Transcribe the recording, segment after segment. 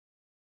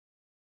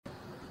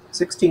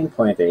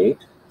16.8.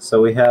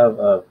 So we have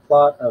a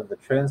plot of the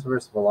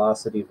transverse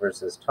velocity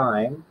versus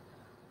time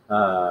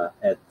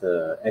at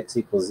the x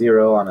equals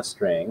 0 on a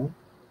string.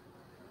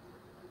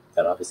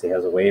 That obviously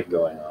has a wave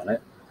going on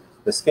it.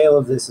 The scale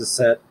of this is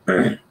set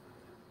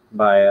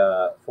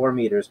by 4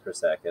 meters per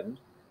second.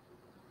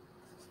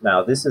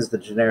 Now, this is the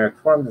generic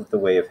form that the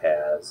wave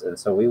has, and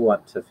so we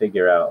want to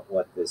figure out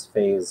what this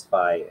phase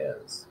phi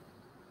is.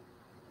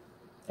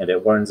 And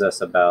it warns us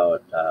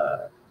about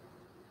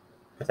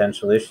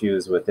potential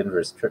issues with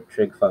inverse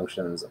trig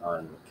functions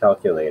on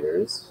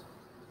calculators.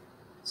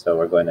 So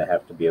we're going to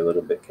have to be a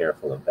little bit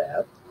careful of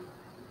that.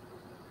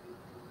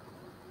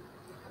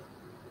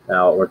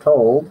 Now, we're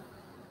told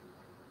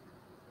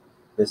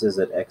this is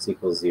at x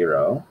equals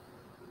 0.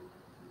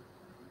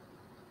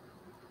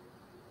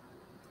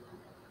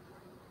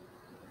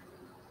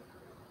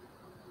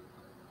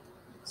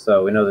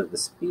 So we know that the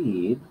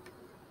speed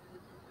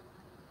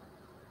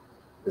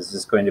is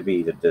just going to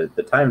be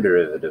the time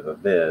derivative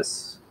of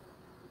this.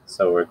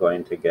 So we're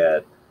going to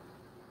get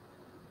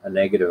a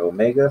negative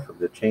omega from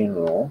the chain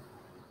rule.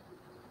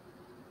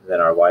 Then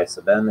our y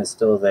sub m is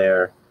still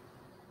there.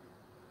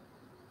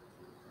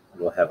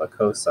 We'll have a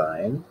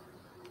cosine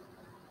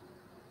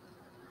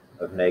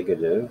of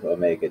negative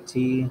omega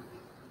t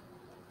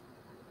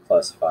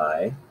plus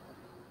phi.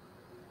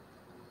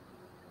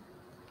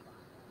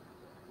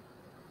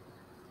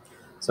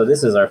 So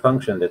this is our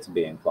function that's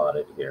being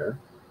plotted here.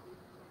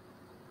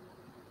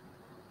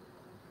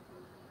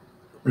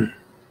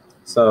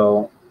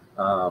 So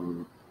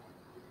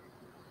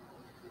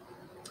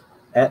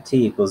at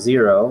t equals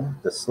 0,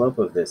 the slope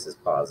of this is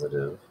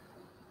positive.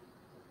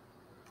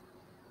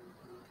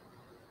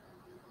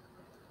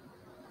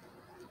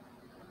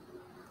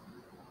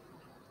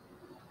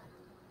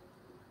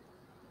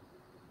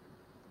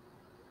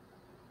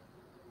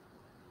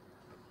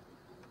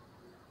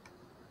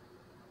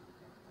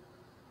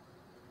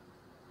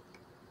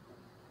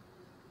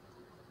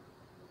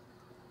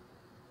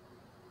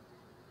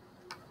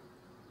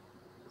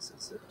 This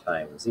is at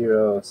time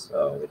 0,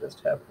 so we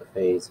just have the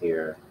phase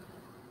here.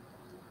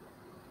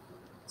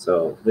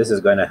 So this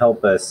is going to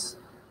help us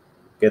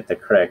get the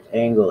correct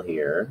angle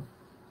here,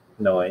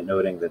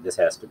 noting that this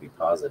has to be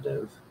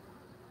positive.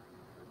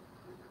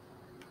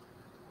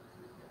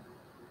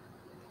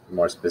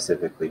 More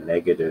specifically,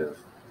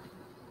 negative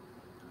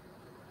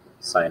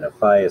sine of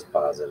phi is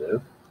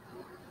positive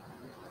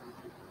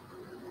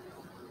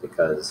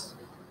because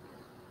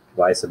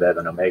y sub m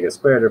and omega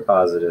squared are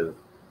positive,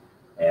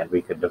 and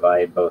we could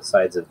divide both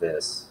sides of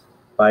this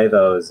by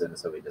those, and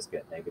so we just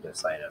get negative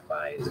sine of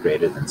phi is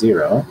greater than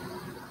 0.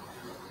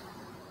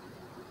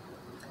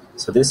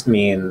 So this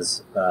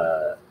means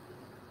that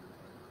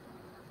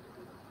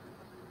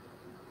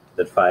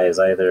phi is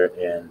either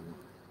in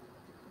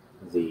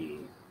the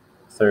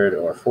third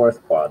or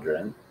fourth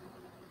quadrant.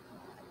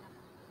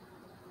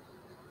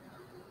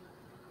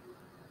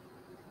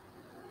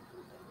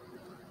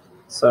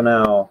 So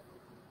now,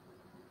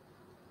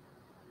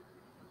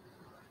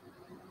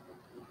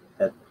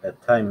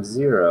 at time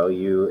 0,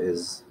 u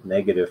is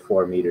negative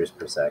 4 meters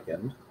per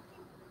second.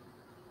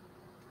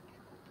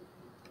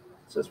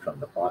 Just from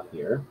the plot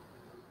here.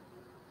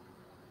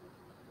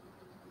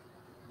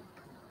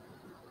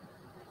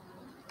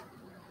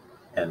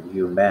 And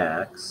u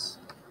max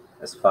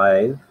is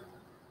 5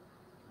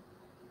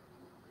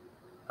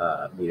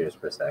 meters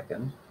per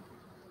second.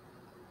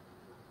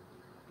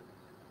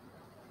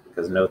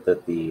 Because note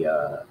that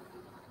the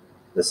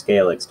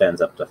scale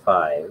extends up to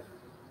 5.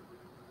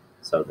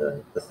 So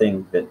the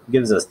thing that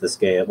gives us the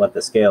scale, what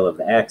the scale of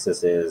the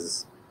axis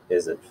is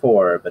at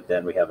 4, but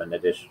then we have an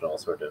additional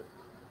sort of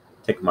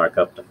tick mark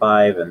up to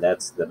 5, and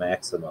that's the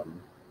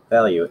maximum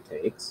value it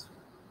takes.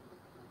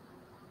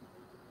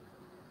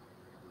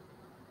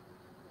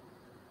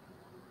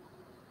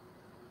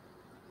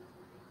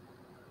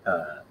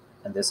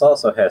 And this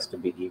also has to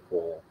be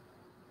equal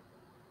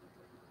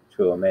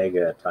to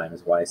omega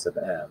times y sub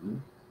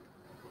m.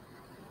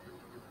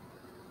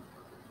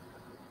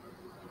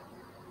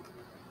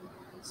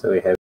 So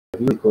we have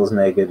u equals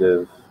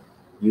negative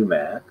u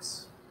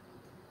max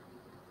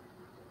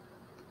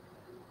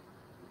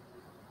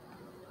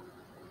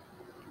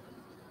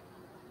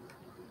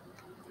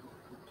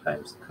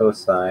times the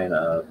cosine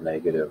of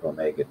negative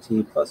omega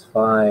t plus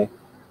phi.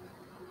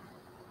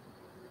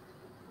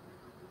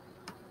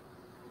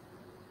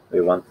 We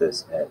want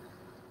this at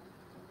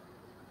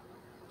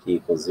t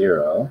equals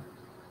 0.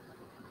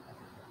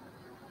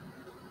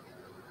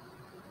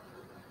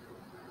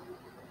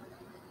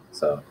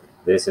 So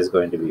this is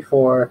going to be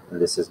 4,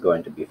 and this is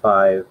going to be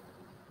 5.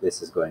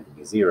 This is going to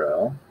be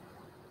 0.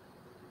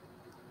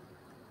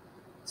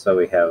 So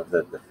we have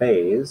that the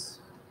phase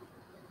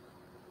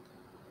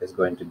is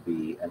going to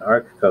be an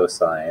arc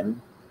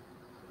cosine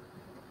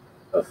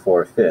of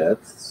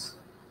 4/5.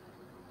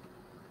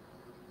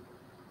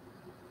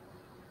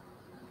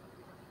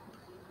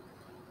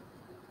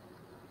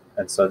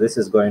 And so this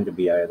is going to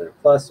be either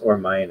plus or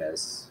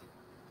minus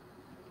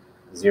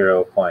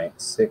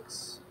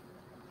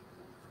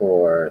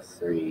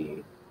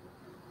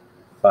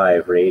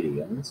 0.6435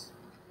 radians.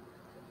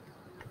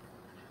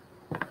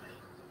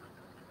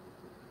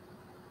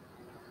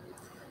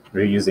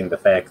 we're using the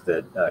fact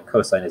that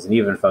cosine is an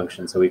even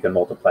function, so we can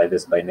multiply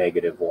this by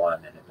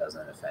 -1, and it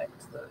doesn't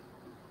affect the.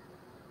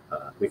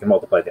 We can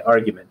multiply the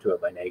argument to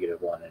it by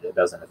 -1, and it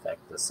doesn't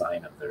affect the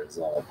sign of the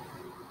result.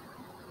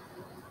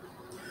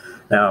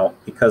 Now,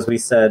 because we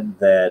said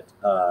that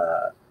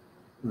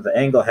the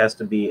angle has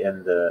to be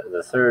in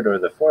the third or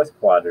the fourth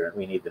quadrant,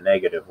 we need the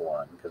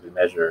 -1, because we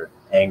measure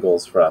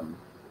angles from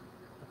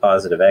the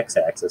positive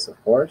x-axis,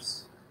 of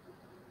course.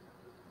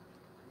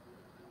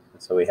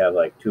 And so we have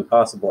like two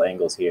possible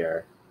angles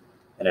here,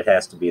 and it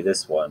has to be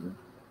this one,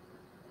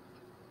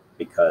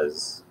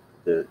 because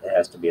it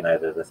has to be in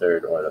either the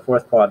third or the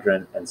fourth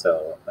quadrant, and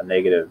so a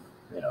negative,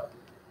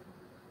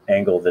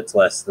 angle that's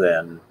less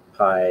than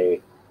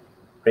pi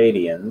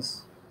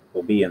radians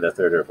will be in the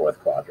third or fourth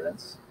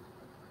quadrants.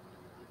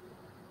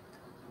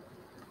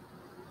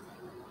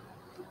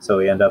 So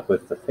we end up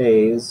with the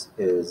phase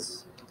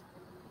is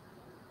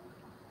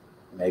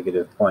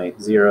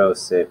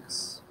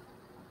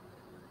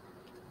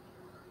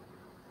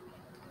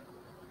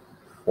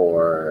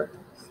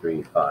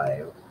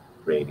 -0.64635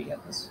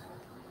 radians.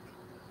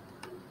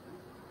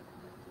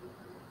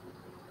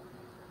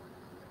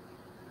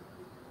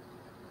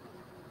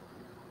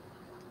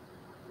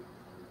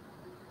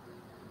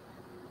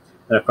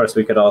 And of course,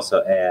 we could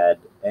also add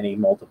any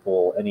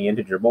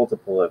integer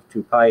multiple of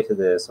 2 pi to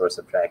this, or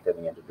subtract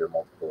any integer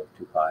multiple of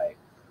 2 pi,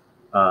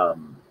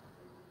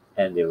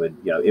 and it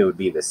would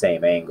be the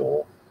same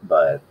angle.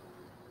 But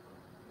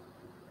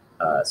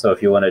so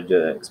if you wanted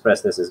to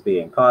express this as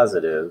being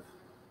positive,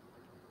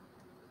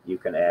 you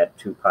can add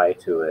 2 pi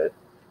to it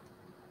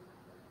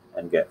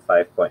and get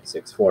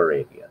 5.64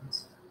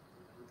 radians.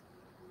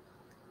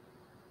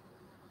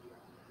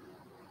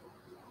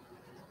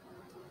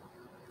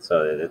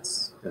 So that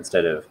it's,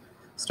 instead of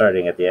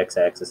starting at the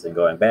x-axis and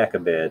going back a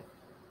bit,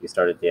 you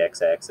start at the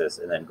x-axis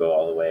and then go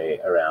all the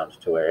way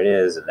around to where it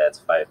is, and that's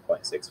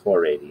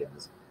 5.64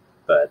 radians.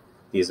 But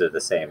these are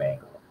the same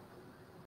angle.